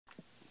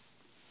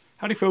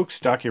Howdy folks,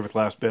 Doc here with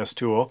Last Best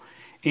Tool,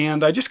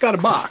 and I just got a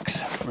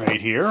box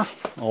right here.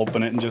 I'll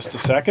open it in just a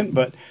second,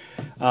 but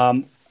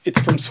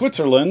it's from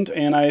Switzerland,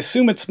 and I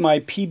assume it's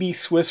my PB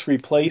Swiss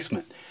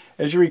replacement.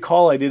 As you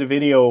recall, I did a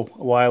video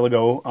a while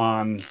ago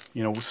on,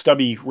 this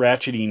stubby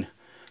ratcheting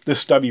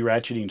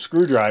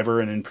screwdriver,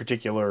 and in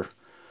particular,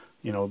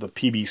 the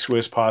PB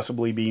Swiss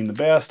possibly being the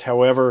best.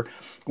 However,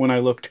 when I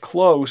looked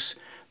close,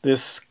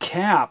 this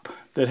cap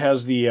that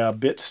has the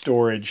bit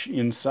storage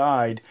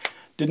inside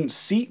didn't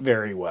seat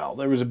very well.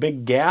 There was a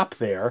big gap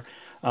there,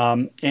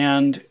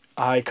 and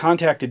I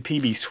contacted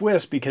PB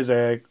Swiss because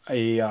a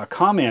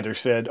commenter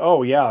said,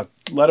 oh yeah,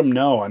 let them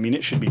know. I mean,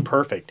 it should be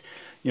perfect.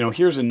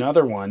 Here's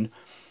another one,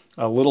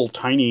 a little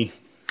tiny,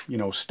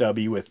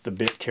 stubby with the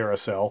bit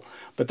carousel,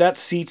 but that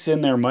seats in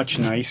there much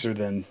nicer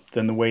than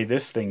the way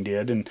this thing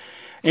did. And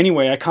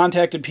anyway, I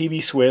contacted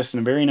PB Swiss,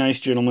 and a very nice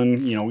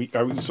gentleman,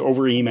 I was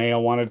over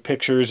email, wanted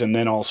pictures, and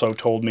then also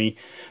told me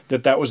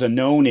that that was a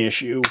known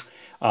issue,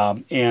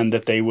 and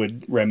that they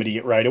would remedy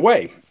it right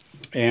away.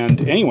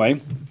 And anyway,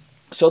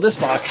 so this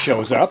box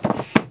shows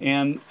up,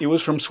 and it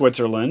was from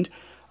Switzerland,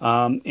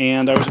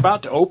 and I was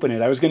about to open it.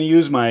 I was going to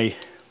use my, I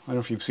don't know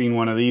if you've seen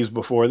one of these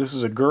before. This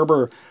is a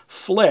Gerber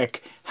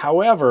Flick.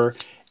 However,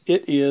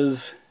 it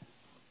is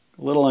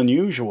a little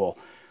unusual.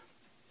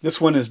 This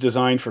one is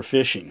designed for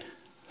fishing.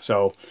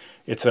 So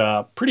it's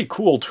a pretty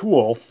cool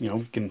tool.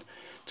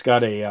 It's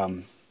got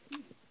a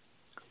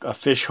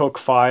fish hook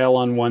file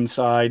on one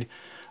side.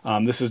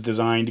 This is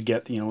designed to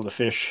get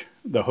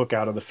the hook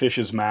out of the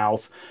fish's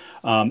mouth.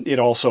 It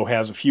also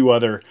has a few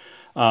other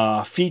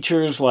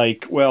features,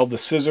 like, well, the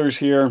scissors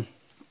here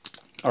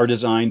are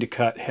designed to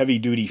cut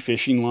heavy-duty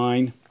fishing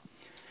line,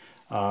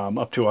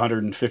 up to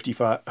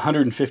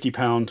 150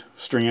 pound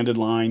stranded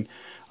line.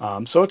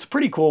 So it's a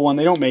pretty cool one.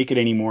 They don't make it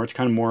anymore. It's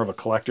kind of more of a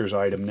collector's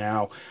item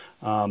now.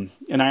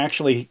 And I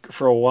actually,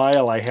 for a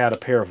while, I had a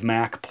pair of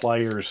Mac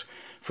pliers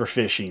for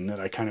fishing that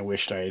I kind of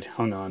wished I had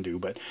hung on to.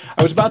 But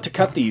I was about to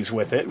cut these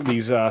with it,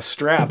 these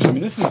straps. I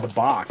mean, this is the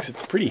box.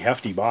 It's a pretty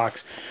hefty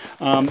box.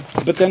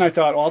 But then I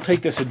thought, well, I'll take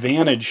this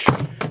advantage,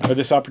 or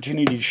this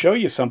opportunity to show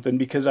you something,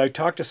 because I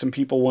talked to some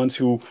people once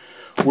who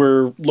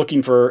were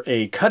looking for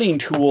a cutting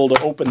tool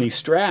to open these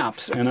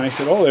straps. And I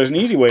said, oh, there's an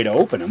easy way to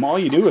open them. All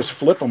you do is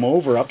flip them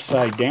over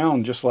upside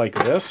down, just like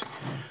this.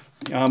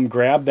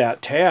 Grab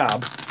that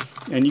tab,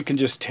 and you can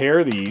just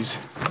tear these.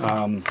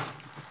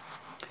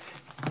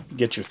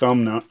 Get your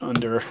thumb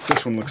under.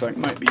 This one looks like it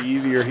might be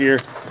easier here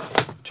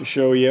to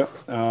show you.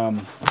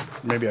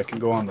 Maybe I can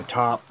go on the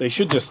top. They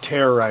should just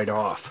tear right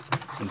off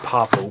and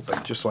pop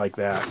open, just like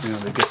that.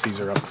 I guess these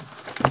are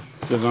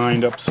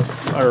designed up,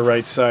 or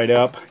right side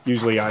up.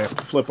 Usually I have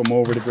to flip them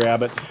over to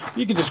grab it.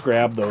 You can just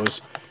grab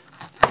those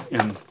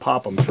and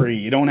pop them free.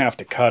 You don't have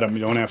to cut them.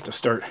 You don't have to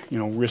start,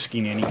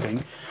 risking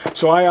anything.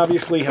 So I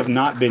obviously have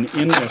not been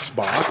in this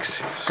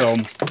box. So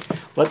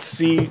let's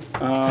see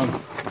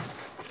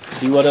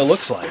what it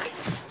looks like.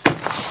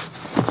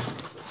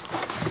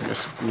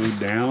 Just glued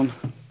down.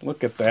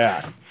 Look at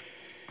that.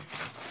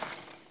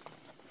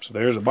 So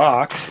there's a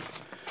box,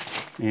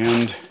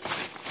 and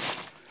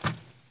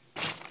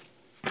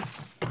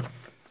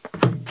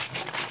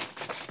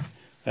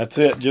that's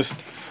it. Just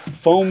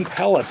foam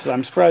pellets.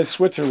 I'm surprised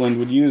Switzerland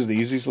would use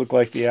these. These look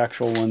like the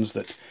actual ones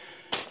that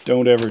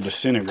don't ever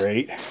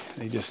disintegrate.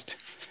 They just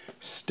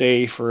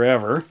stay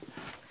forever.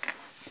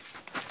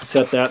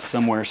 Set that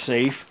somewhere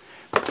safe.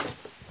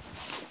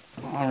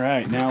 All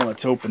right, now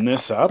let's open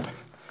this up.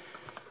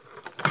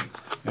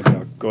 Maybe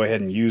I'll go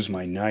ahead and use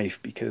my knife,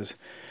 because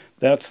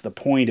that's the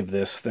point of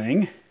this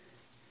thing.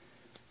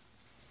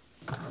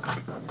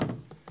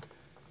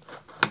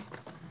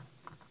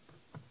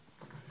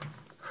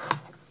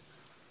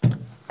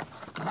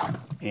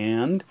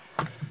 And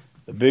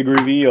the big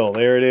reveal,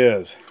 there it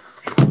is.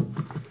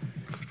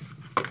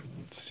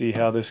 Let's see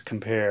how this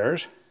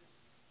compares.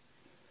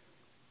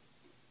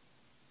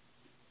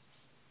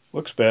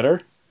 Looks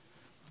better.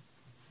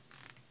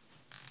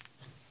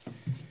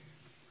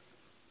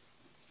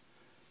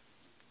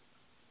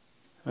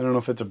 I don't know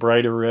if it's a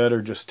brighter red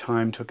or just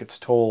time took its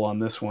toll on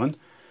this one,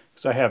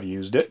 because I have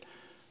used it.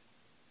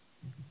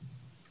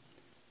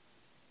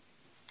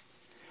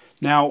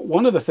 Now,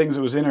 one of the things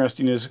that was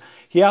interesting is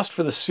he asked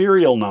for the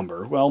serial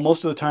number. Well,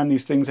 most of the time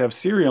these things have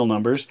serial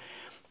numbers,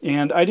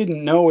 and I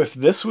didn't know if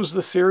this was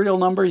the serial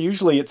number.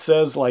 Usually it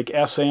says like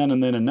SN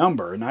and then a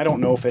number, and I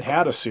don't know if it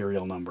had a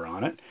serial number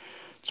on it.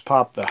 Let's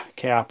pop the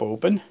cap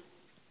open.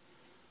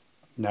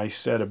 Nice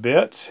set of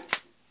bits.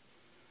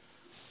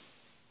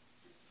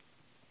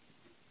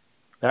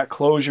 That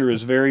closure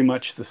is very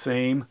much the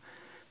same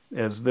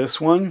as this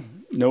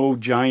one. No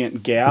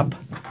giant gap.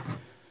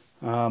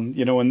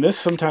 And this,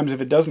 sometimes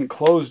if it doesn't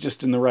close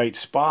just in the right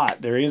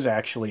spot, there is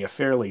actually a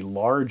fairly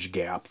large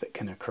gap that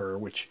can occur,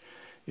 which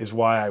is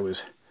why I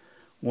was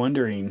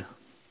wondering,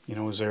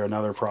 is there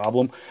another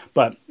problem?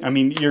 But, I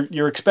mean,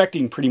 you're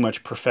expecting pretty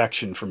much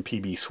perfection from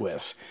PB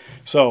Swiss.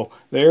 So,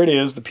 there it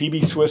is, the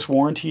PB Swiss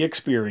warranty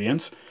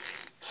experience.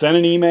 Send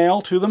an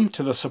email to them,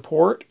 to the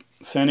support,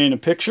 send in a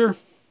picture.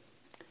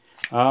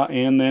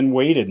 and then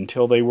waited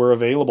until they were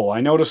available.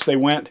 I noticed they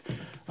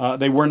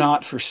were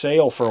not for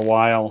sale for a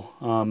while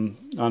on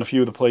a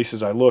few of the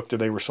places I looked, or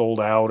they were sold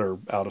out or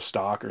out of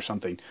stock or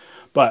something.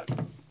 But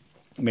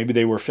maybe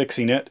they were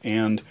fixing it,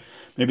 and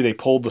maybe they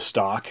pulled the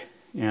stock,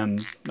 and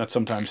that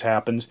sometimes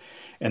happens,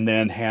 and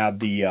then had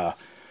the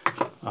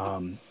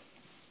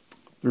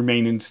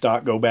remaining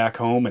stock go back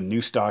home, and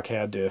new stock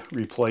had to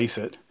replace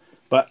it.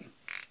 But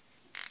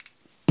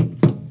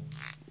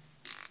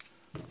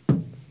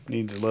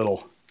needs a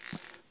little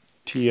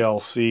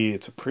TLC.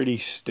 It's a pretty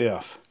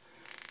stiff,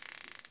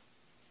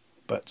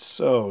 but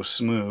so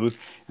smooth.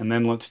 And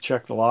then let's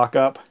check the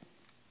lockup.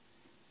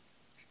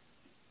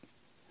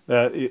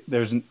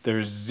 There's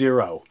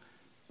zero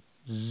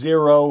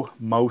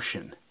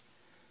motion.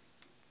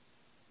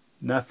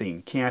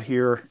 Nothing. Can't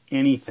hear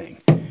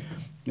anything.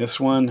 This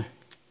one,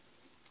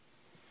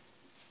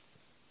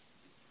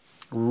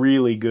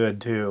 really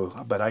good too,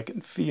 but I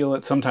can feel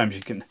it. Sometimes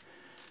you can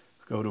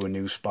go to a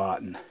new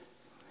spot and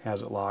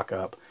has it lock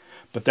up,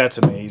 but that's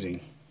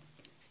amazing.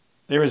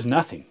 There is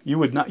nothing. You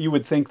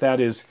would think that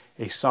is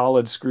a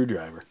solid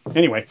screwdriver.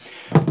 Anyway,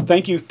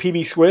 thank you,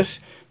 PB Swiss.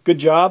 Good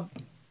job.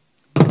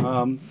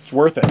 It's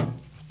worth it.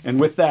 And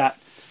with that,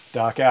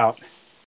 Doc out.